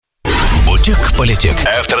Politic.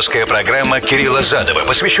 Авторская программа Кирилла Задова,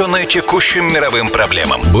 посвященная текущим мировым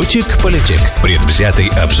проблемам. Politic. Предвзятый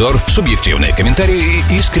обзор, субъективные комментарии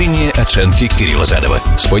и искренние оценки Кирилла Задова.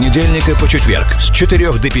 С понедельника по четверг с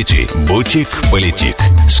 4 до 5. Politic.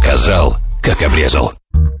 Сказал, как обрезал.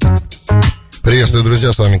 Приветствую,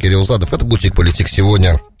 друзья, с вами Кирилл Задов. Это Politic.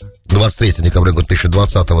 Сегодня 23 декабря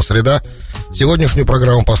 2020, среда. Сегодняшнюю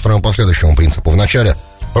программу построим по следующему принципу. Вначале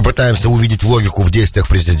попытаемся увидеть логику в действиях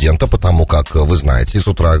президента, потому как, вы знаете, с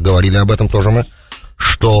утра говорили об этом тоже мы,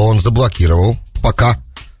 что он заблокировал пока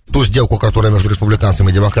ту сделку, которая между республиканцами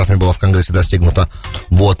и демократами была в Конгрессе достигнута.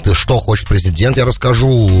 Вот, что хочет президент, я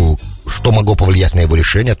расскажу, что могло повлиять на его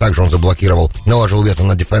решение. Также он заблокировал, наложил вето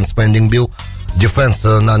на Defense Spending Bill,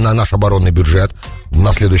 на наш оборонный бюджет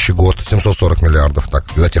на следующий год, 740 миллиардов, так,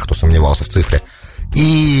 для тех, кто сомневался в цифре.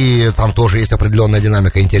 И там тоже есть определенная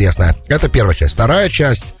динамика интересная. Это первая часть. Вторая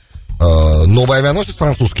часть. Новый авианосец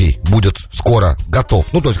французский будет скоро готов.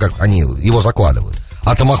 Ну, то есть, как они его закладывают.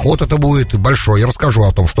 Атомоход это будет большой. Я расскажу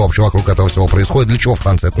о том, что вообще вокруг этого всего происходит, для чего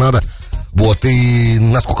Франции это надо. Вот, и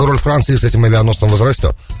насколько роль Франции с этим авианосцем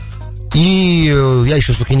возрастет. И я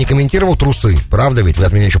еще все-таки не комментировал трусы. Правда ведь? Вы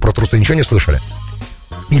от меня еще про трусы ничего не слышали?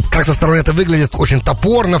 И так со стороны это выглядит очень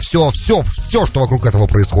топорно, все, что вокруг этого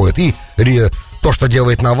происходит. И то, что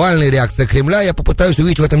делает Навальный, реакция Кремля, я попытаюсь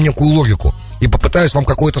увидеть в этом некую логику. И попытаюсь вам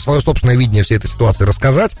какое-то свое собственное видение всей этой ситуации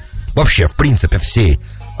рассказать. Вообще, в принципе, всей.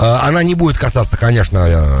 Она не будет касаться,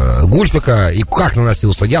 конечно, Гульфика. И как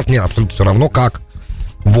наносился яд, мне абсолютно все равно как.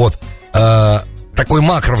 Вот. Такой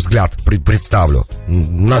макровзгляд представлю.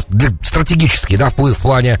 Стратегический, да, вплыв в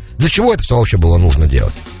плане, для чего это все вообще было нужно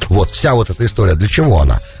делать. Вот, вся вот эта история, для чего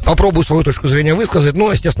она? Попробую свою точку зрения высказать,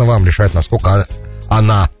 но, естественно, вам решать, насколько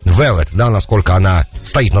она valid, да, насколько она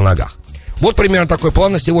стоит на ногах. Вот примерно такой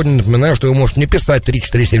план на сегодня. Напоминаю, что вы можете мне писать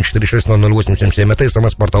 347-460-0877. Это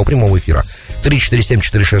СМС-портал прямого эфира.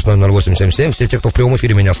 347-460-0877. Все те, кто в прямом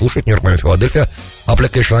эфире меня слушает, Нью-Йорк, Майами, Филадельфия,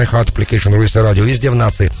 Application iHeart, Application Ruiz Radio, везде в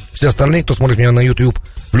нации. Все остальные, кто смотрит меня на YouTube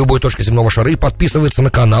в любой точке земного шара и подписывается на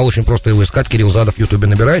канал, очень просто его искать, Кирилл Задов в YouTube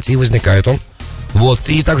набираете, и возникает он. Вот,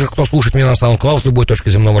 и также, кто слушает меня на SoundCloud с любой точки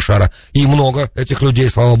земного шара, и много этих людей,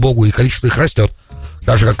 слава богу, и количество их растет,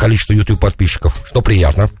 так же, как количество YouTube подписчиков, что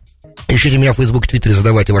приятно. Ищите меня в Facebook, Твиттере,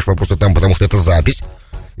 задавайте ваши вопросы там, потому что это запись.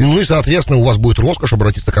 Ну и, соответственно, у вас будет роскошь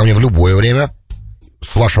обратиться ко мне в любое время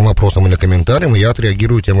с вашим вопросом или комментарием, и я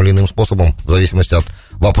отреагирую тем или иным способом, в зависимости от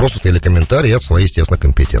вопросов или комментариев, от своей, естественно,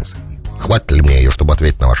 компетенции. Хватит ли мне ее, чтобы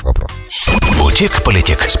ответить на ваш вопрос?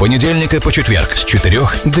 Politic. С понедельника по четверг с 4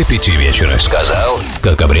 до 5 вечера. Сказал,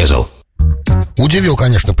 как обрезал. Удивил,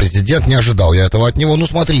 конечно, президент, не ожидал я этого от него. Ну,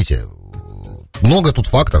 смотрите, много тут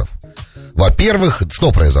факторов. Во-первых,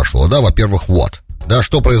 что произошло, да? Во-первых, да,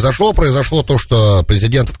 что произошло? Произошло то, что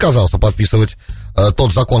президент отказался подписывать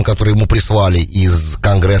тот закон, который ему прислали из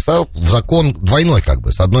Конгресса. Закон двойной, как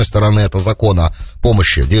бы. С одной стороны, это закон о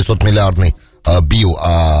помощи, 900-миллиардный билл,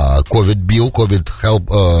 COVID Help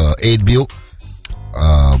Aid Bill,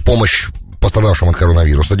 помощь пострадавшим от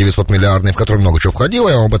коронавируса, 900-миллиардный, в который много чего входило,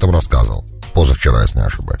 я вам об этом рассказывал. Позавчера, если не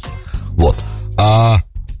ошибаюсь. Вот.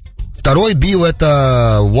 Второй билл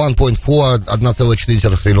это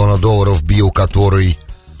 1,4 триллиона долларов билл, который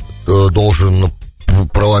должен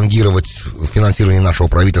пролонгировать финансирование нашего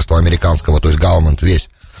правительства американского, то есть government весь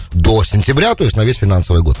до сентября, то есть на весь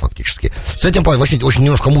финансовый год фактически. С этим вообще очень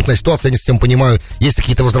немножко мутная ситуация, я не совсем понимаю, есть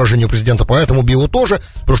какие-то возражения у президента по этому биллу тоже,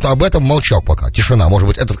 потому что об этом молчал пока, тишина. Может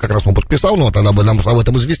быть, этот как раз он подписал, но тогда бы нам об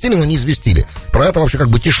этом известили, но не известили. Про это вообще как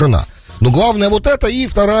бы тишина. Но главное вот это, и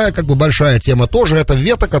вторая, как бы, большая тема тоже, это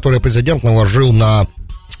вето, которое президент наложил на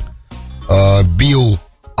билл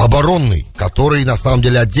оборонный, который, на самом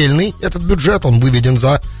деле, отдельный, этот бюджет, он выведен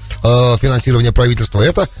за финансирование правительства,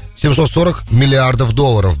 это 740 миллиардов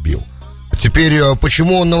долларов билл. Теперь,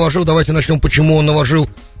 почему он наложил, давайте начнем, почему он наложил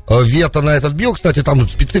вето на этот билл. Кстати, там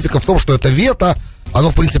специфика в том, что это вето,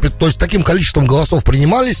 оно, в принципе, то есть таким количеством голосов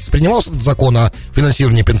принимался этот закон о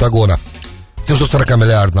финансировании Пентагона, 740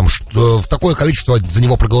 миллиардам, что в такое количество за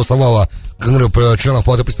него проголосовало членов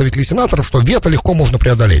Палаты представителей и сенаторов, что вето легко можно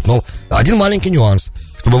преодолеть. Но один маленький нюанс.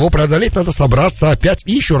 Чтобы его преодолеть, надо собраться опять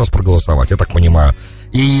и еще раз проголосовать, я так понимаю.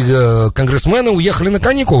 И конгрессмены уехали на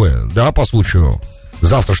каникулы, да, по случаю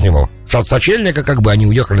завтрашнего сочельника, как бы они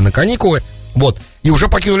уехали на каникулы, вот, и уже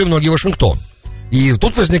покинули многие Вашингтон. И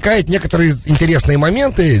тут возникают некоторые интересные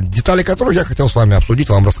моменты, детали которых я хотел с вами обсудить,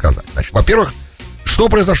 вам рассказать. Значит, во-первых, что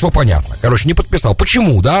произошло, понятно. Короче, не подписал.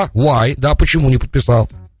 Почему, да? Why? Да, почему не подписал?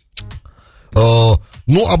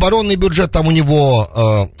 Ну, оборонный бюджет там у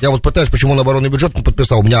него... я вот пытаюсь, почему он оборонный бюджет не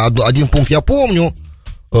подписал. У меня один пункт я помню.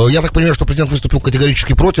 Я так понимаю, что президент выступил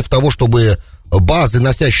категорически против того, чтобы базы,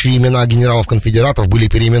 носящие имена генералов-конфедератов, были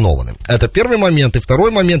переименованы. Это первый момент. И второй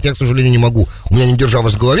момент, я, к сожалению, не могу. У меня не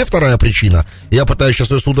держалась в голове вторая причина. Я пытаюсь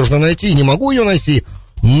сейчас ее судорожно найти, и не могу ее найти.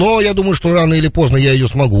 Но я думаю, что рано или поздно я ее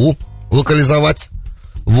смогу локализовать.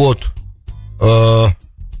 Вот.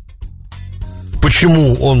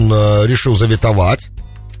 Почему он решил заветовать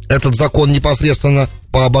этот закон непосредственно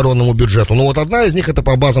по оборонному бюджету? Ну, вот одна из них — это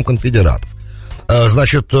по базам конфедератов.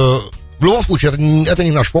 Значит, в любом случае, это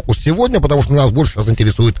не наш фокус сегодня, потому что нас больше сейчас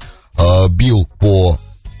интересует билл по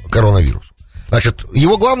коронавирусу. Значит,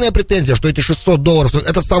 его главная претензия, что эти $600,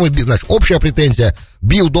 этот самый билл, значит, общая претензия,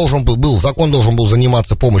 билл закон должен был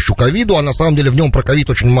заниматься помощью ковиду, а на самом деле в нем про ковид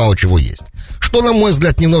очень мало чего есть. Что, на мой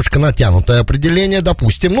взгляд, немножечко натянутое определение,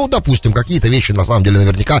 допустим, какие-то вещи, на самом деле,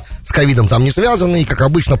 наверняка с ковидом там не связаны, и, как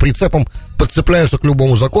обычно, прицепом подцепляются к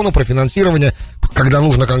любому закону про финансирование. Когда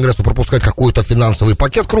нужно Конгрессу пропускать какой-то финансовый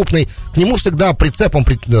пакет крупный, к нему всегда прицепом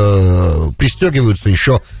пристегиваются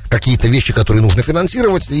еще какие-то вещи, которые нужно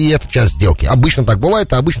финансировать, и это часть сделки. Обычно так бывает,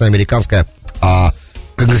 это обычно американская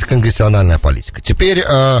конгрессиональная политика. Теперь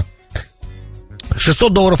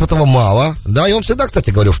 $600 этого мало, да, и он всегда, кстати,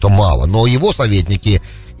 говорил, что мало, но его советники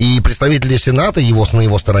и представители Сената, на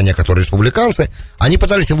его стороне, которые республиканцы, они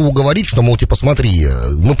пытались его уговорить, что, мол, типа, смотри,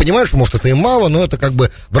 мы понимаем, что, может, это и мало, но это как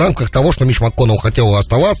бы в рамках того, что Митч МакКоннелл хотел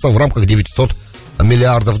оставаться, в рамках $900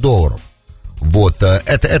 миллиардов. Вот,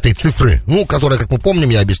 этой цифры, которая, как мы помним,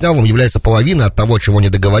 я объяснял вам, является половиной от того, чего не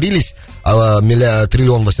договорились,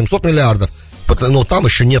 $1 800 миллиардов. Но там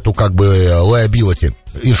еще нету как бы liability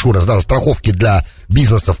insurance, да, страховки для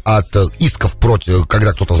бизнесов от исков против,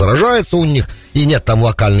 когда кто-то заражается у них, и нет там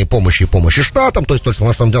локальной помощи и помощи штатам, то есть то,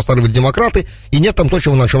 на что настаивали демократы, и нет там то,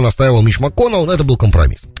 на чем настаивал Митч МакКоннелл, это был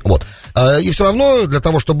компромисс. Вот. И все равно для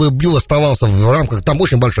того, чтобы билл оставался в рамках, там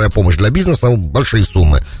очень большая помощь для бизнеса, большие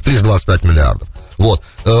суммы, 325 миллиардов. Вот,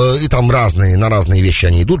 и там на разные вещи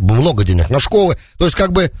они идут, много денег на школы, то есть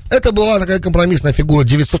как бы это была такая компромиссная фигура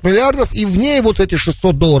 900 миллиардов, и в ней вот эти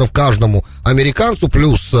 $600 каждому американцу,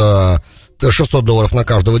 плюс $600 на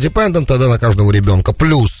каждого депендента, да, на каждого ребенка,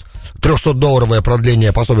 плюс $300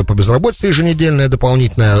 продление пособия по безработице еженедельное,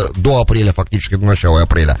 дополнительное, до апреля, фактически до начала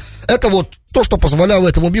апреля. Это вот то, что позволяло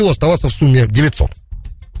этому биллу оставаться в сумме 900.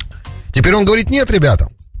 Теперь он говорит: нет, ребята,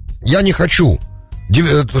 я не хочу.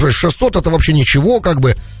 600 это вообще ничего, как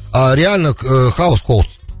бы, а реально households,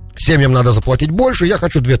 семьям надо заплатить больше, я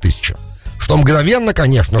хочу 2000. Что мгновенно,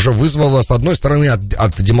 конечно же, вызвало, с одной стороны,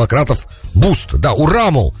 от демократов буст. Да, ура,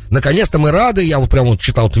 мол, наконец-то мы рады. Я вот прямо вот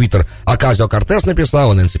читал твиттер, Оказио-Кортес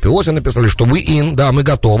написал, Нэнси Пелоси написали, что да, мы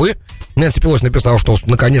готовы. Нэнси Пелоси написала, что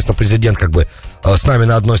наконец-то президент как бы с нами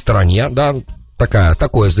на одной стороне, да,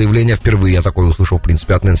 такое заявление впервые я такое услышал, в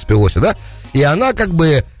принципе, от Нэнси Пелоси, да, и она как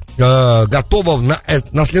бы готова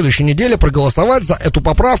на следующей неделе проголосовать за эту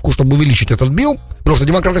поправку, чтобы увеличить этот билл, потому что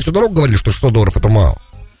демократы всю дорогу говорили, что $600 это мало.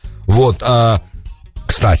 Вот,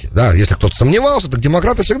 кстати, да, если кто-то сомневался, так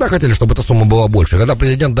демократы всегда хотели, чтобы эта сумма была больше. Когда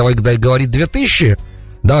президент говорит 2000,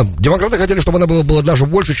 да, демократы хотели, чтобы она была даже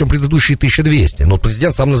больше, чем предыдущие 1200. Но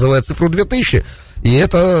президент сам называет цифру 2000, и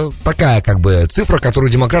это такая, как бы, цифра,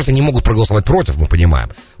 которую демократы не могут проголосовать против, мы понимаем.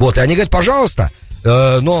 Вот, и они говорят: пожалуйста,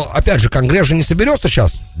 но, опять же, Конгресс же не соберется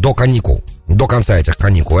сейчас до каникул, до конца этих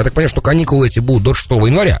каникул. Я так понимаю, что каникулы эти будут до 6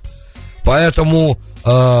 января. Поэтому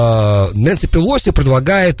Нэнси Пелоси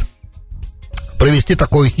предлагает провести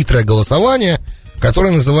такое хитрое голосование,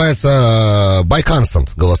 которое называется by consent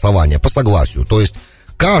голосование, по согласию. То есть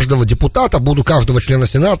каждого депутата, каждого члена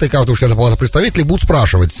Сената и каждого члена Палаты представителей будут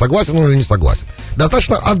спрашивать, согласен он или не согласен.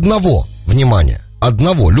 Достаточно одного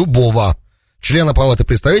любого члена Палаты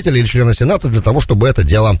представителей или члена Сената для того, чтобы это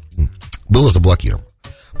дело было заблокировано.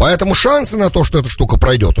 Поэтому шансы на то, что эта штука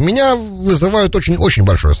пройдет, у меня вызывают очень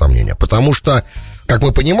большое сомнение, потому что, как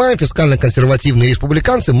мы понимаем, фискально-консервативные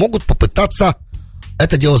республиканцы могут попытаться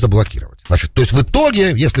это дело заблокировать. Значит, то есть в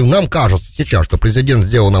итоге, если нам кажется сейчас, что президент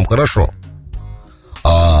сделал нам хорошо,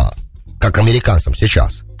 как американцам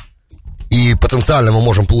сейчас, и потенциально мы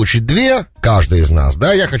можем получить 2, каждый из нас,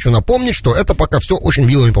 да, я хочу напомнить, что это пока все очень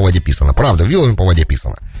вилами по воде писано. Правда, вилами по воде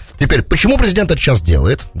писано. Теперь, почему президент это сейчас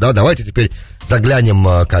делает? Да, давайте теперь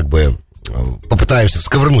заглянем, как бы, попытаемся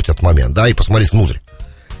всковырнуть этот момент, да, и посмотреть внутрь.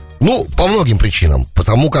 Ну, по многим причинам.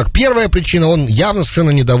 Потому как первая причина, он явно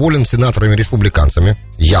совершенно недоволен сенаторами-республиканцами,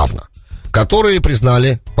 явно, которые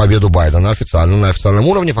признали победу Байдена официально, на официальном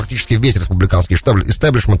уровне. Фактически весь республиканский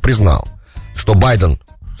истеблишмент признал, что Байден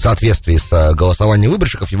в соответствии с голосованием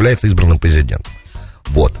выборщиков является избранным президентом.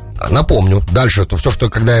 Вот. Напомню, дальше, то все,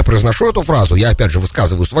 что, когда я произношу эту фразу, я опять же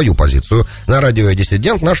высказываю свою позицию на радио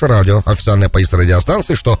 «Диссидент», наше радио, официальная позиция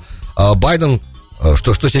радиостанции, что Байден,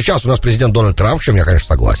 что сейчас у нас президент Дональд Трамп, с чем я, конечно,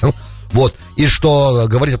 согласен, Вот. И что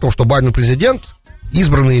говорить о том, что Байден президент,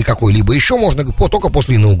 избранный или какой-либо еще, можно только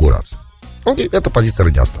после инаугурации. Окей, это позиция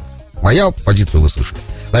радиостанции. Моя позицию вы слышали.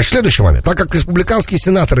 Значит, следующий момент. Так как республиканские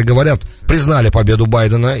сенаторы, говорят, признали победу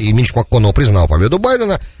Байдена, и Митч МакКоннелл признал победу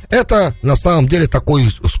Байдена, это на самом деле такой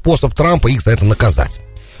способ Трампа их за это наказать.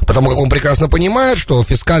 Потому как он прекрасно понимает, что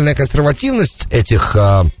фискальная консервативность этих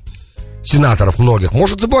сенаторов многих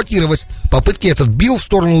может заблокировать попытки этот билл в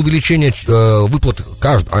сторону увеличения выплат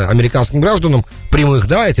американским гражданам прямых,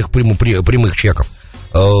 да, этих прямых чеков.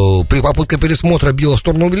 При попытке пересмотра билла в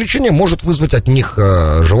сторону увеличения может вызвать от них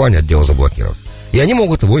желание это дело заблокировать. И они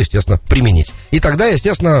могут его, естественно, применить. И тогда,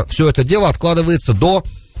 естественно, все это дело откладывается до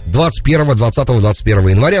 20-21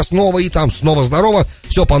 января снова, и там снова здорово,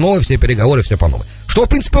 все по новой, все переговоры, все по новой. Что, в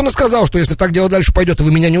принципе, он и сказал, что если так дело дальше пойдет, и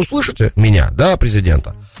вы меня не услышите, меня, да,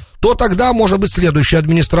 президента, то тогда, может быть, следующая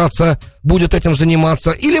администрация будет этим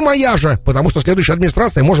заниматься, или моя же, потому что следующая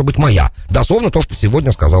администрация может быть моя. Дословно то, что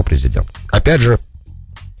сегодня сказал президент. Опять же,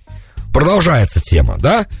 продолжается тема,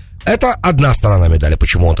 да? Это одна сторона медали,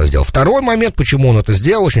 почему он это сделал. Второй момент, почему он это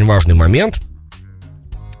сделал, очень важный момент.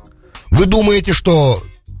 Вы думаете, что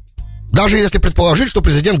даже если предположить, что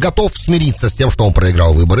президент готов смириться с тем, что он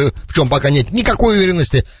проиграл выборы, в чем пока нет никакой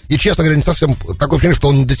уверенности, и, честно говоря, не совсем такое ощущение, что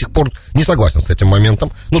он до сих пор не согласен с этим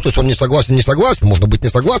моментом. Ну, то есть он не согласен, можно быть не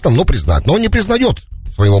согласным, но признать. Но он не признает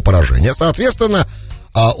своего поражения. Соответственно,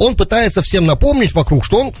 он пытается всем напомнить вокруг,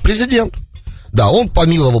 что он президент. Да, он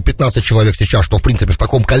помиловал 15 человек сейчас, что, в принципе, в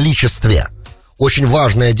таком количестве очень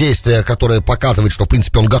важное действие, которое показывает, что, в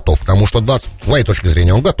принципе, он готов. Потому что, с моей точки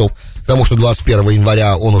зрения, он готов. Потому что 21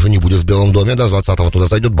 января он уже не будет в Белом доме, да, с 20-го туда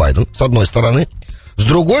зайдет Байден, с одной стороны. С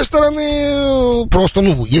другой стороны, просто,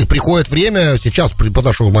 приходит время, сейчас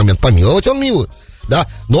подошел момент помиловать, он милует. Да,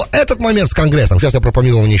 но этот момент с Конгрессом, сейчас я про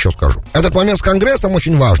помилование еще скажу. Этот момент с Конгрессом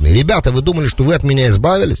очень важный. Ребята, вы думали, что вы от меня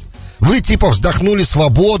избавились? Вы типа вздохнули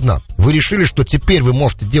свободно. Вы решили, что теперь вы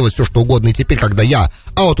можете делать все, что угодно. И теперь, когда я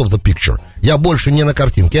out of the picture, я больше не на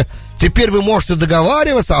картинке, теперь вы можете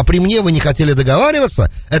договариваться, а при мне вы не хотели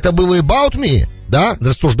договариваться. Это было about me, да,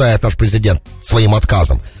 рассуждает наш президент своим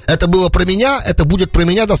отказом. Это было про меня, это будет про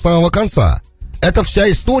меня до самого конца. Это вся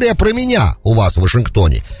история про меня у вас в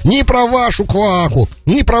Вашингтоне. Не про вашу клаку,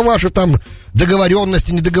 не про ваши там договоренности,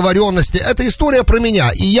 недоговоренности. Это история про меня.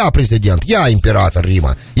 И я президент, я император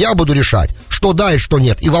Рима. Я буду решать, что да и что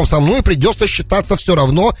нет. И вам со мной придется считаться все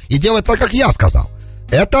равно и делать так, как я сказал.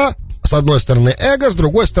 Это, с одной стороны, эго, с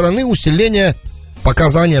другой стороны, усиление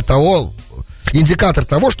показания того, индикатор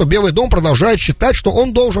того, что Белый дом продолжает считать, что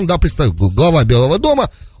он должен, да, представить, глава Белого дома,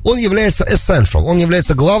 он является essential, он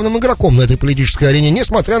является главным игроком на этой политической арене,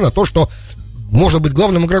 несмотря на то, что, может быть,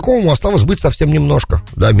 главным игроком ему осталось быть совсем немножко,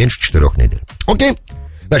 да, меньше 4 недель. Окей?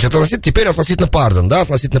 Значит, теперь относительно пардон, да,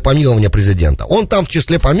 относительно помилования президента. Он там в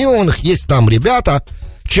числе помилованных, есть там ребята,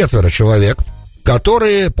 4 человек,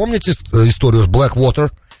 которые, помните историю с Blackwater?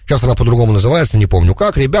 Сейчас она по-другому называется, не помню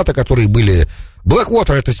как. Ребята, которые были...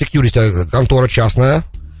 Blackwater — это security контора частная,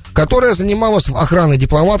 которая занималась охраной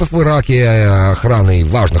дипломатов в Ираке, охраной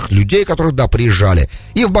важных людей, которые туда приезжали.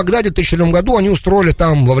 И в Багдаде в 2007 году они устроили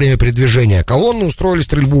там во время передвижения колонны, устроили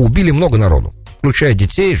стрельбу, убили много народу, включая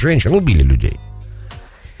детей, женщин, убили людей.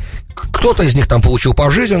 Кто-то из них там получил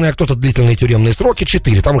пожизненное, кто-то длительные тюремные сроки,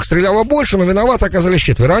 4. Там их стреляло больше, но виноваты оказались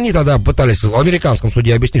 4. Они тогда пытались в американском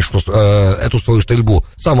суде объяснить, что эту свою стрельбу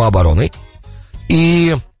самообороной.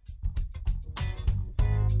 И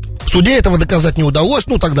в суде этого доказать не удалось.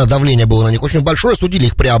 Тогда давление было на них очень большое. Судили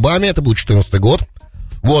их при Обаме, это был 2014 год.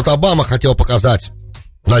 Вот, Обама хотел показать,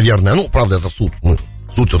 наверное, правда, это суд.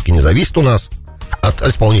 Суд все-таки не зависит у нас от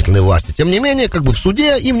исполнительной власти. Тем не менее, в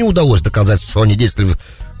суде им не удалось доказать, что они действовали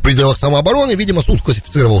в пределах самообороны. Видимо, суд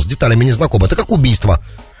классифицировал, с деталями не знаком. Это как убийство.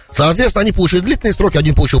 Соответственно, они получили длительные сроки,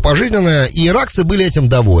 один получил пожизненное, и иракцы были этим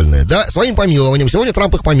довольны, да, своим помилованием. Сегодня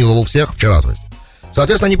Трамп их помиловал всех, вчера, то есть.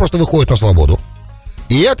 Соответственно, они просто выходят на свободу.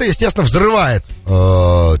 И это, естественно, взрывает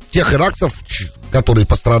тех иракцев, которые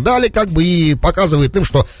пострадали, и показывает им,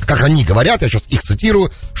 что, как они говорят, я сейчас их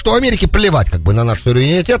цитирую, что Америке плевать, на наш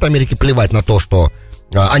суверенитет, Америке плевать на то, что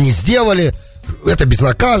они сделали, это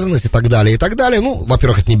безнаказанность и так далее, и так далее.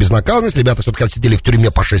 Во-первых, это не безнаказанность, ребята все-таки отсидели в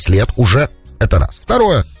тюрьме по 6 лет уже, это раз.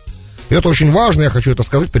 Второе, и это очень важно, я хочу это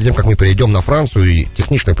сказать перед тем, как мы перейдем на Францию и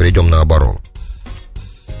технично перейдем на оборону.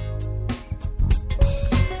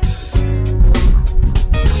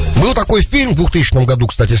 Был такой фильм в 2000 году,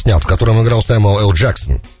 кстати, снят, в котором играл Сэмюэл Л.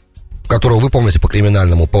 Джексон, которого вы помните по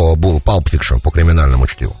криминальному, по Pulp Fiction, по криминальному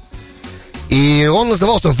чтиву. И он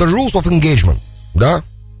назывался The Rules of Engagement, да,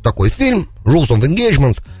 такой фильм, Rules of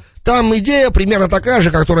Engagement. Там идея примерно такая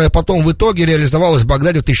же, которая потом в итоге реализовалась в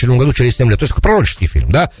Багдаде в 2007 году, через 7 лет. То есть пророческий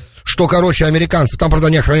фильм, да. что, короче, американцы, там, правда,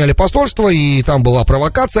 не охраняли посольство, и там была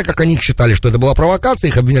провокация, как они считали, что это была провокация,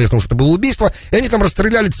 их обвиняли в том, что это было убийство, и они там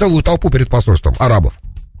расстреляли целую толпу перед посольством арабов.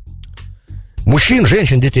 Мужчин,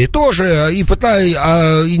 женщин, детей тоже,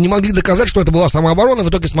 и не могли доказать, что это была самооборона, в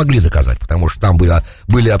итоге смогли доказать, потому что там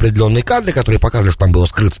были определенные кадры, которые показывали, что там было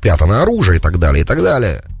скрыто спрятано оружие и так далее, и так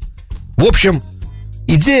далее. В общем,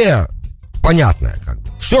 идея понятная, как бы.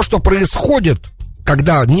 Все, что происходит,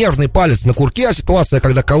 когда нервный палец на курке, а ситуация,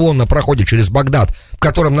 когда колонна проходит через Багдад, в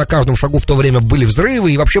котором на каждом шагу в то время были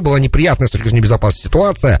взрывы, и вообще была неприятная с точки зрения безопасности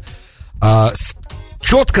ситуация,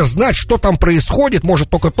 четко знать, что там происходит, может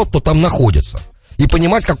только тот, кто там находится. И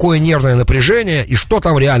понимать, какое нервное напряжение и что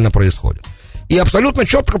там реально происходит. И абсолютно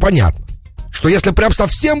четко понятно, что если прям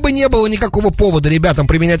совсем бы не было никакого повода ребятам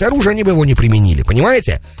применять оружие, они бы его не применили,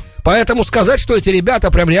 понимаете? Поэтому сказать, что эти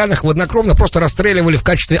ребята прям реально хладнокровно просто расстреливали в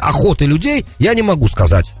качестве охоты людей, я не могу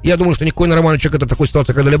сказать. Я думаю, что никакой нормальный человек в такой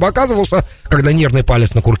ситуации когда-либо оказывался, когда нервный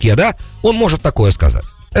палец на курке, да, он может такое сказать.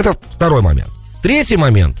 Это второй момент. Третий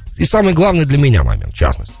момент, и самый главный для меня момент, в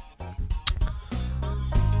частности.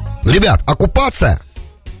 Ребят, оккупация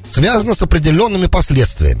связана с определенными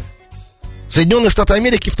последствиями. Соединенные Штаты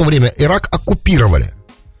Америки в то время Ирак оккупировали.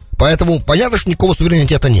 Поэтому понятно, что никакого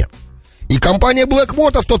суверенитета нет. И компания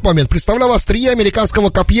Blackwater в тот момент представляла острие американского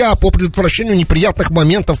копья по предотвращению неприятных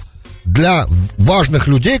моментов для важных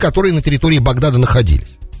людей, которые на территории Багдада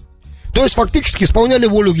находились. То есть фактически исполняли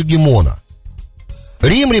волю гегемона.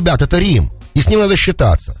 Рим, ребят, это Рим. И с ним надо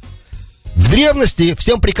считаться. В древности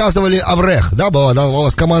всем приказывали Аврех, да,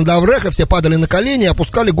 давалась команда Авреха, все падали на колени,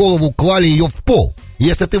 опускали голову, клали ее в пол.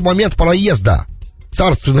 Если ты в момент проезда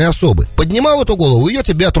царственной особы поднимал эту голову, ее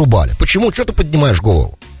тебе отрубали. Почему? Что ты поднимаешь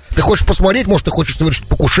голову? Ты хочешь посмотреть, может, ты хочешь совершить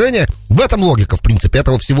покушение? В этом логика, в принципе,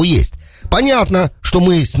 этого всего есть. Понятно, что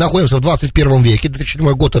мы находимся в 21 веке,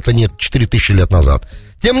 2007 год, это не 4000 лет назад.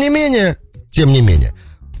 Тем не менее,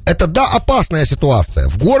 это, да, опасная ситуация.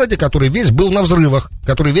 В городе, который весь был на взрывах,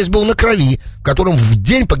 который весь был на крови, в котором в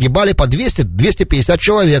день погибали по 200-250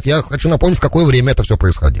 человек. Я хочу напомнить, в какое время это все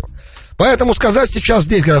происходило. Поэтому сказать сейчас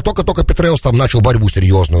здесь, когда только Петреус там начал борьбу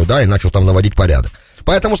серьезную, да, и начал там наводить порядок.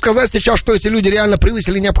 Поэтому сказать сейчас, что эти люди реально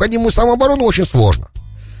превысили необходимую самооборону, очень сложно.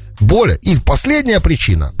 И последняя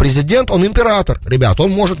причина. Президент, он император, ребят,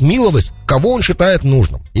 он может миловать, кого он считает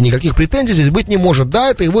нужным. И никаких претензий здесь быть не может.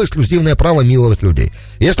 Да, это его эксклюзивное право миловать людей.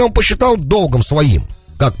 Если он посчитал долгом своим,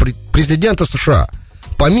 как президента США,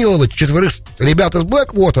 помиловать 4 ребят из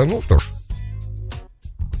Blackwater, ну что ж,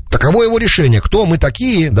 таково его решение. Кто мы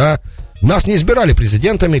такие, да, нас не избирали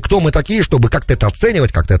президентами, кто мы такие, чтобы как-то это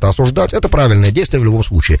оценивать, как-то это осуждать. Это правильное действие в любом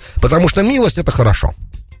случае. Потому что милость — это хорошо.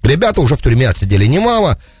 Ребята уже в тюрьме отсидели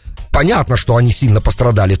немало. Понятно, что они сильно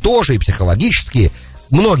пострадали тоже, и психологически,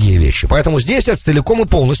 многие вещи. Поэтому здесь я целиком и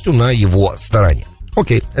полностью на его стороне.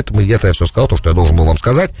 Окей, это я все сказал, то, что я должен был вам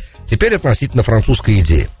сказать. Теперь относительно французской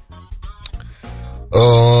идеи.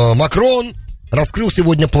 Макрон раскрыл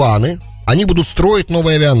сегодня планы. Они будут строить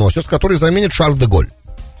новый авианосец, который заменит Шарль де Голль.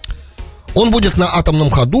 Он будет на атомном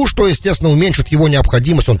ходу, что, естественно, уменьшит его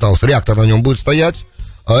необходимость. Он там, реактор на нем будет стоять.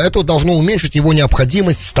 Это должно уменьшить его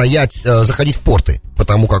необходимость заходить в порты.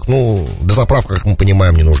 Потому как, дозаправка, как мы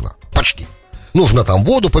понимаем, не нужна. Почти. Нужно там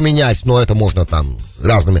воду поменять, но это можно там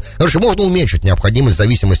разными... Короче, можно уменьшить необходимость в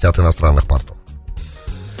зависимости от иностранных портов.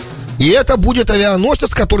 И это будет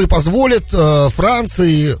авианосец, который позволит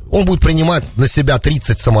Франции... Он будет принимать на себя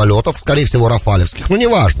 30 самолетов, скорее всего, рафалевских. Но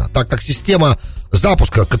неважно, так как система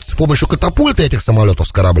запуска с помощью катапульты этих самолетов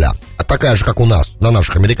с корабля, такая же, как у нас, на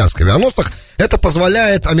наших американских авианосцах, это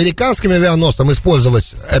позволяет американским авианосцам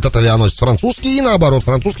использовать этот авианосец французский и, наоборот,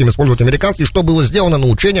 французским использовать американский, что было сделано на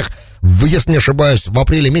учениях, если не ошибаюсь, в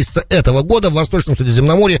апреле месяца этого года в Восточном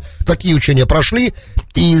Средиземноморье. Такие учения прошли,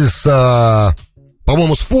 и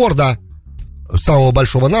по-моему, с Форда, самого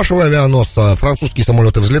большого нашего авианосца, французские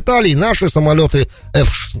самолеты взлетали, и наши самолеты,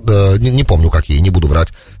 не помню какие, не буду врать,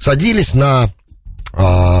 садились на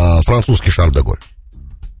французский Шарль де Голль.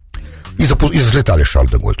 И взлетали Шарль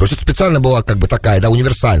де Голль. То есть это специально была как бы такая, да,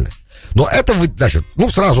 универсальность. Но это, значит,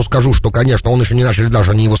 сразу скажу, что, конечно, он еще не начали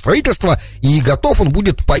даже его строительство, и готов он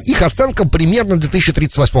будет, по их оценкам, примерно в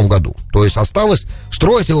 2038 году. То есть осталось,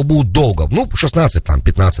 строить его будут долго,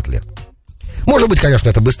 16-15 лет. Может быть, конечно,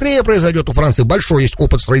 это быстрее произойдет. У Франции большой есть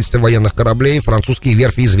опыт строительства военных кораблей. Французские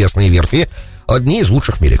верфи, известные верфи, одни из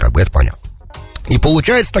лучших в мире, как бы это понятно. И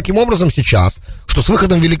получается таким образом сейчас, что с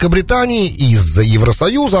выходом Великобритании из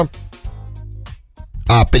Евросоюза,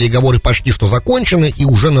 а переговоры почти что закончены и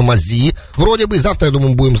уже на мази, вроде бы, завтра, я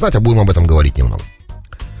думаю, будем знать, а будем об этом говорить немного.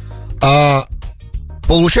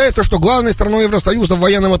 Получается, что главной страной Евросоюза в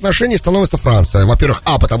военном отношении становится Франция. Во-первых,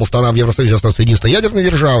 потому что она в Евросоюзе остается единственной ядерной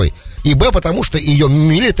державой, и потому что ее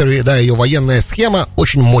милитари, ее военная схема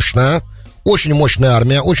очень мощная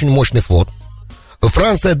армия, очень мощный флот.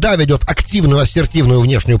 Франция, ведет активную, ассертивную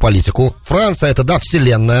внешнюю политику. Франция, это,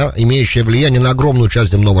 вселенная, имеющая влияние на огромную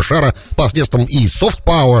часть земного шара посредством и soft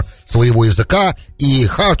power своего языка, и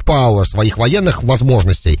hard power своих военных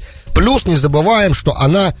возможностей. Плюс не забываем, что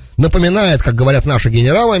она напоминает, как говорят наши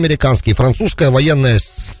генералы американские, французская военная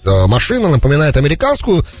машина напоминает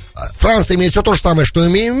американскую. Франция имеет все то же самое, что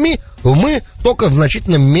имеем мы, только в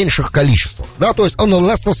значительно меньших количествах. То есть on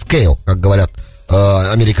a lesser scale, как говорят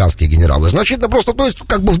американские генералы. Значительно просто, то есть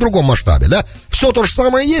как бы в другом масштабе, Все то же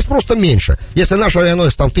самое есть, просто меньше. Если наш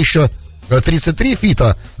авианосец там 1033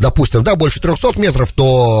 фита, допустим, больше 300 метров,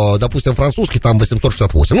 то, допустим, французский там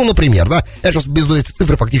 868. Например, Я сейчас беру эти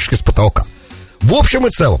цифры фактически с потолка. В общем и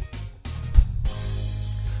целом,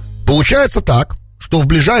 получается так, что в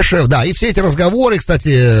ближайшее... и все эти разговоры,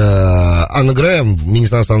 кстати, Анна Грэм,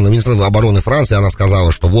 министр обороны Франции, она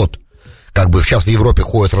сказала, что как бы сейчас в Европе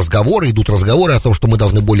идут разговоры о том, что мы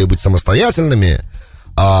должны более быть самостоятельными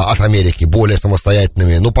от Америки, более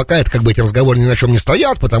самостоятельными. Но пока это как бы эти разговоры ни на чем не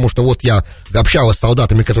стоят, потому что я общалась с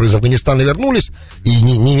солдатами, которые из Афганистана вернулись, и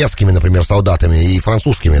немецкими, например, солдатами, и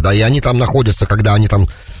французскими, и они там находятся, когда они там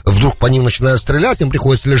вдруг по ним начинают стрелять, им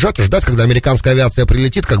приходится лежать и ждать, когда американская авиация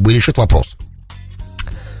прилетит, как бы и решит вопрос.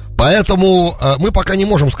 Поэтому мы пока не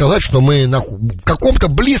можем сказать, что мы в каком-то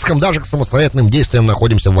близком даже к самостоятельным действиям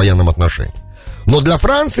находимся в военном отношении. Но для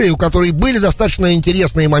Франции, у которой были достаточно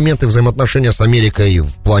интересные моменты взаимоотношения с Америкой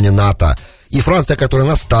в плане НАТО, и Франция, которая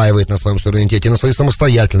настаивает на своем суверенитете, на своей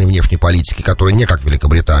самостоятельной внешней политике, которая не как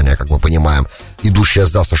Великобритания, как мы понимаем, идущая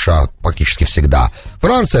за США практически всегда.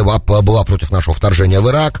 Франция была против нашего вторжения в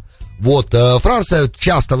Ирак. Франция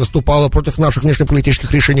часто выступала против наших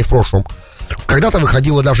внешнеполитических решений в прошлом. Когда-то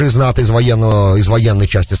выходила даже из НАТО, из военной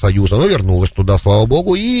части Союза, но вернулась туда, слава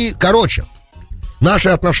богу. И, наши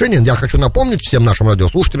отношения, я хочу напомнить всем нашим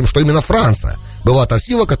радиослушателям, что именно Франция была та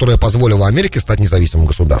сила, которая позволила Америке стать независимым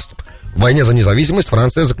государством. В войне за независимость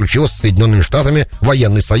Франция заключила с Соединенными Штатами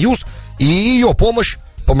военный союз, и ее помощь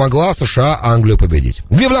помогла США Англию победить.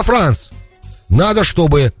 Vive la France! Надо,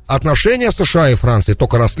 чтобы отношения США и Франции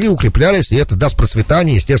только росли, укреплялись, и это даст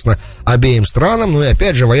процветание, естественно, обеим странам. И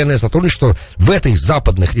опять же, военное сотрудничество в этой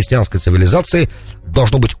западной христианской цивилизации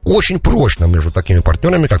должно быть очень прочным между такими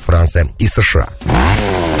партнерами, как Франция и США.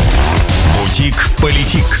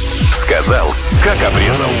 Politic. Сказал, как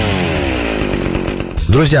обрезал.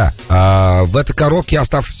 Друзья, в этой короткий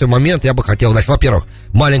оставшийся момент я бы хотел, во-первых,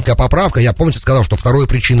 маленькая поправка. Я, помните, сказал, что второй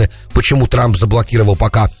причиной, почему Трамп заблокировал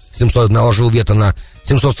пока наложил вето на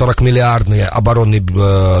 740-миллиардный оборонный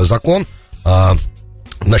закон.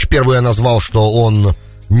 Первую я назвал, что он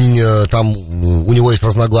там у него есть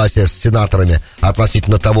разногласия с сенаторами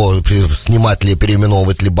относительно того, снимать ли,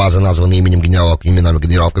 переименовывать ли базы, названные именами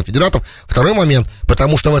генералов-конфедератов. Второй момент,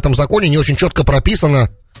 потому что в этом законе не очень четко прописано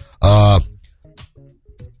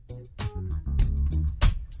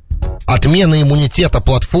отмена иммунитета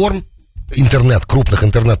платформ, крупных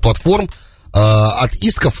интернет-платформ, от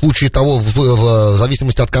исков в случае того, в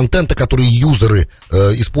зависимости от контента, который юзеры,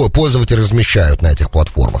 пользователи размещают на этих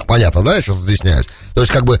платформах. Понятно, я сейчас разъясняюсь. То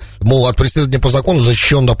есть, от преследования по закону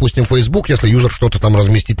защищен, допустим, Facebook, если юзер что-то там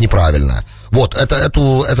разместит неправильно.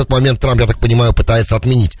 Этот момент Трамп, я так понимаю, пытается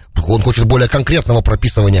отменить. Он хочет более конкретного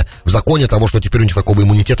прописывания в законе того, что теперь у них такого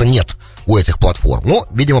иммунитета нет у этих платформ. Но,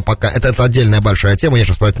 видимо, пока это отдельная большая тема, я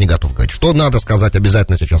сейчас про это не готов говорить. Что надо сказать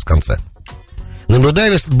обязательно сейчас в конце? Наблюдая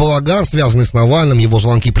весь этот балаган, связанный с Навальным, его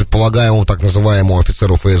звонки предполагаемому так называемому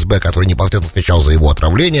офицеру ФСБ, который непосредственно отвечал за его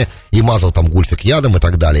отравление и мазал там гульфик ядом и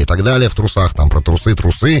так далее, в трусах, там про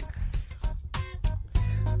трусы.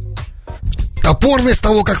 Топорность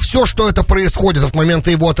того, как все, что это происходит от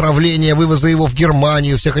момента его отравления, вывоза его в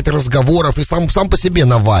Германию, всех этих разговоров, и сам по себе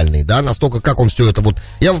Навальный, настолько, как он все это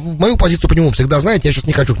Я мою позицию по нему всегда, знаете, я сейчас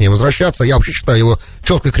не хочу к ней возвращаться, я вообще считаю его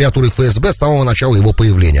четкой креатурой ФСБ с самого начала его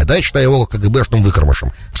появления, я считаю его КГБшным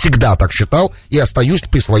выкормышем. Всегда так считал и остаюсь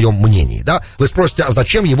при своем мнении, Вы спросите, а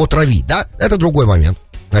зачем его травить, Это другой момент.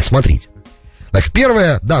 Смотрите.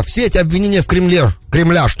 Первое, все эти обвинения в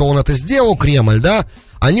Кремля, что он это сделал, Кремль,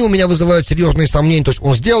 они у меня вызывают серьезные сомнения. То есть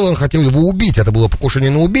он хотел его убить, это было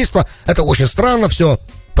покушение на убийство. Это очень странно все,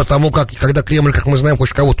 потому как, когда Кремль, как мы знаем,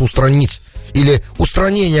 хочет кого-то устранить, или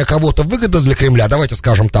устранение кого-то выгодно для Кремля, давайте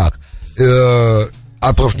скажем так,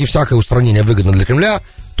 потому что не всякое устранение выгодно для Кремля,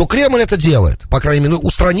 то Кремль это делает. По крайней мере,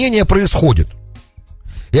 устранение происходит.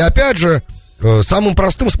 И опять же, самым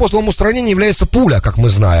простым способом устранения является пуля, как мы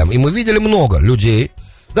знаем. И мы видели много людей,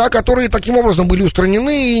 да, которые таким образом были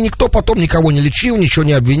устранены, и никто потом никого не лечил, ничего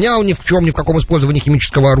не обвинял, ни в чем, ни в каком использовании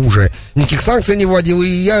химического оружия, никаких санкций не вводил, и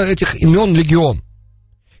я этих имен легион.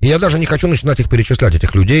 И я даже не хочу начинать их перечислять,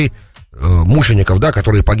 этих людей, мучеников, да,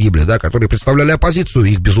 которые погибли, да, которые представляли оппозицию,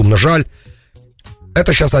 их безумно жаль.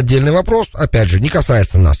 Это сейчас отдельный вопрос, опять же, не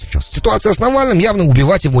касается нас сейчас. Ситуация с Навальным, явно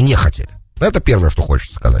убивать его не хотели. Это первое, что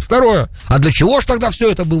хочется сказать. Второе, а для чего же тогда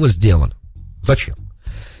все это было сделано? Зачем?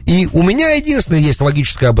 И у меня единственное есть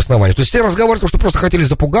логическое обоснование. То есть все разговоры, что просто хотели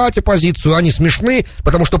запугать оппозицию, они смешны,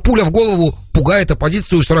 потому что пуля в голову пугает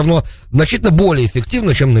оппозицию все равно значительно более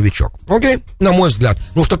эффективно, чем новичок. Окей? На мой взгляд.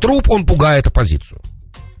 Потому что труп, он пугает оппозицию.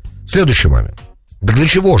 Следующий момент. Да для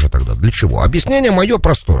чего же тогда? Для чего? Объяснение мое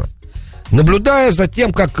простое. Наблюдая за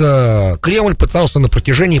тем, как Кремль пытался на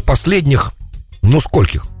протяжении последних,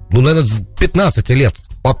 скольких? Наверное, 15 лет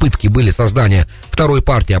попытки были создания второй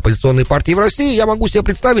партии, оппозиционной партии в России, я могу себе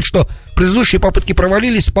представить, что предыдущие попытки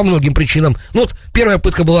провалились по многим причинам. Первая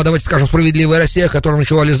попытка была, давайте скажем, «Справедливая Россия», которая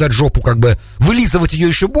начала лизать жопу, как бы вылизывать ее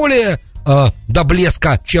еще более до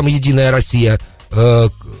блеска, чем «Единая Россия»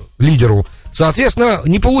 лидеру. Соответственно,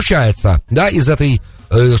 не получается, да, из этой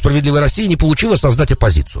 «Справедливой России» не получилось создать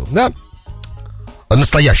оппозицию, да,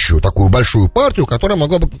 настоящую такую большую партию, которая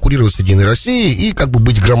могла бы конкурировать с «Единой Россией» и как бы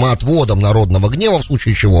быть громоотводом народного гнева, в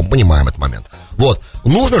случае чего, мы понимаем этот момент. Вот,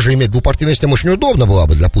 нужно же иметь двупартийную систему, очень удобно было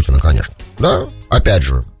бы для Путина, конечно, да, опять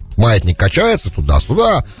же, маятник качается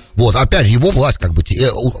туда-сюда, вот, опять его власть, как бы,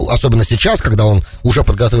 особенно сейчас, когда он уже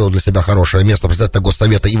подготовил для себя хорошее место председателя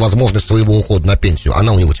Госсовета и возможность своего ухода на пенсию,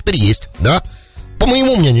 она у него теперь есть, да, по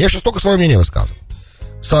моему мнению, я сейчас только свое мнение высказываю.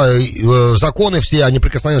 Законы все о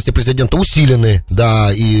неприкосновенности президента усилены,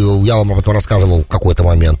 да, и я вам об этом рассказывал в какой-то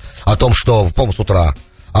момент, о том, что, по-моему, с утра,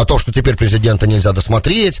 о том, что теперь президента нельзя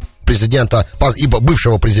досмотреть, президента, и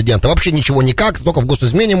бывшего президента вообще ничего никак, только в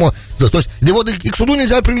госизмене ему, то есть его и к суду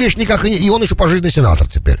нельзя привлечь никак, и он еще пожизненный сенатор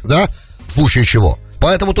теперь, да, в случае чего.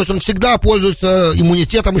 Поэтому, то есть он всегда пользуется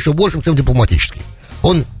иммунитетом еще большим, чем дипломатический.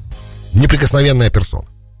 Он неприкосновенная персона.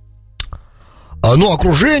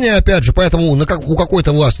 Окружение, опять же, поэтому у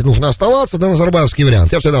какой-то власти нужно оставаться, да, назарбаевский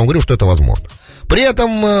вариант. Я всегда вам говорю, что это возможно. При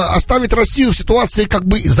этом оставить Россию в ситуации как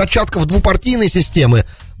бы зачатков двупартийной системы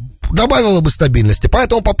добавило бы стабильности.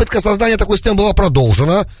 Поэтому попытка создания такой системы была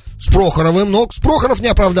продолжена с Прохоровым, но Прохоров не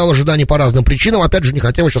оправдал ожиданий по разным причинам, опять же, не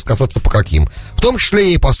хотел сейчас касаться по каким. В том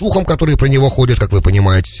числе и по слухам, которые про него ходят, как вы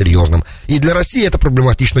понимаете, серьезным. И для России это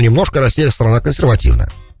проблематично немножко, Россия страна консервативная.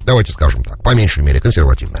 Давайте скажем так, по меньшей мере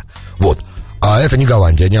консервативная. Вот. А это не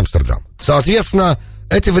Голландия, не Амстердам. Соответственно,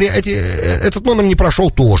 этот номер не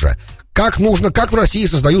прошел тоже. Как в России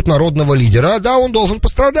создают народного лидера, да, он должен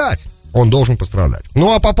пострадать. Он должен пострадать.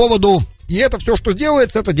 А по поводу... И это все, что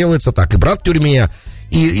делается, это делается так. И брат в тюрьме,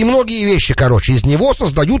 и многие вещи, из него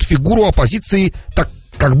создают фигуру оппозиции так,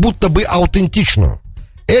 как будто бы аутентичную.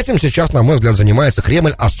 Этим сейчас, на мой взгляд, занимается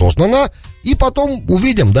Кремль осознанно. И потом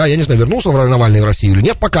увидим, да, я не знаю, вернулся Навальный в Россию или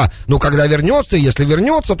нет пока. Но когда вернется, если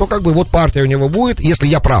вернется, то как бы вот партия у него будет, если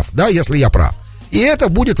я прав, да, если я прав. И это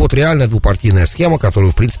будет вот реальная двупартийная схема,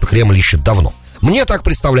 которую, в принципе, Кремль ищет давно. Мне так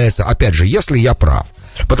представляется, опять же, если я прав.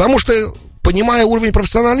 Потому что, понимая уровень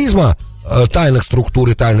профессионализма тайных структур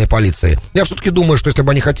и тайной полиции, я все-таки думаю, что если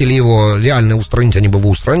бы они хотели его реально устранить, они бы его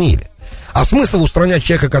устранили. А смысл устранять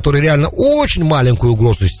человека, который реально очень маленькую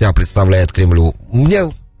угрозу из себя представляет Кремлю, мне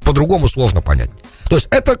по-другому сложно понять. То есть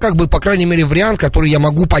это как бы, по крайней мере, вариант, который я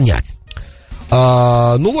могу понять.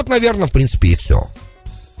 Наверное, в принципе, и все.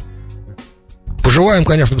 Пожелаем,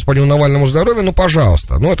 конечно, господину Навальному здоровья,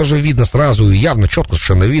 пожалуйста. Это же видно сразу и явно, четко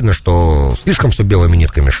совершенно видно, что слишком все белыми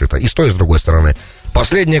нитками шито. И с той, и с другой стороны.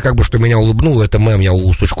 Последнее, что меня улыбнуло, это мем я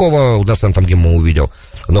у Сучкова, у доцента МГИМО увидел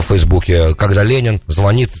на Фейсбуке, когда Ленин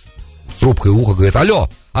звонит с трубкой уха, говорит: алло,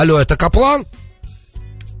 это Каплан?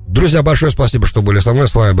 Друзья, большое спасибо, что были со мной.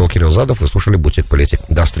 С вами был Кирилл Задов. Вы слушали «Бутик Политик».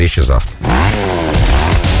 До встречи завтра.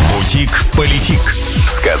 «Бутик Политик».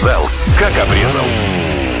 Сказал, как обрезал.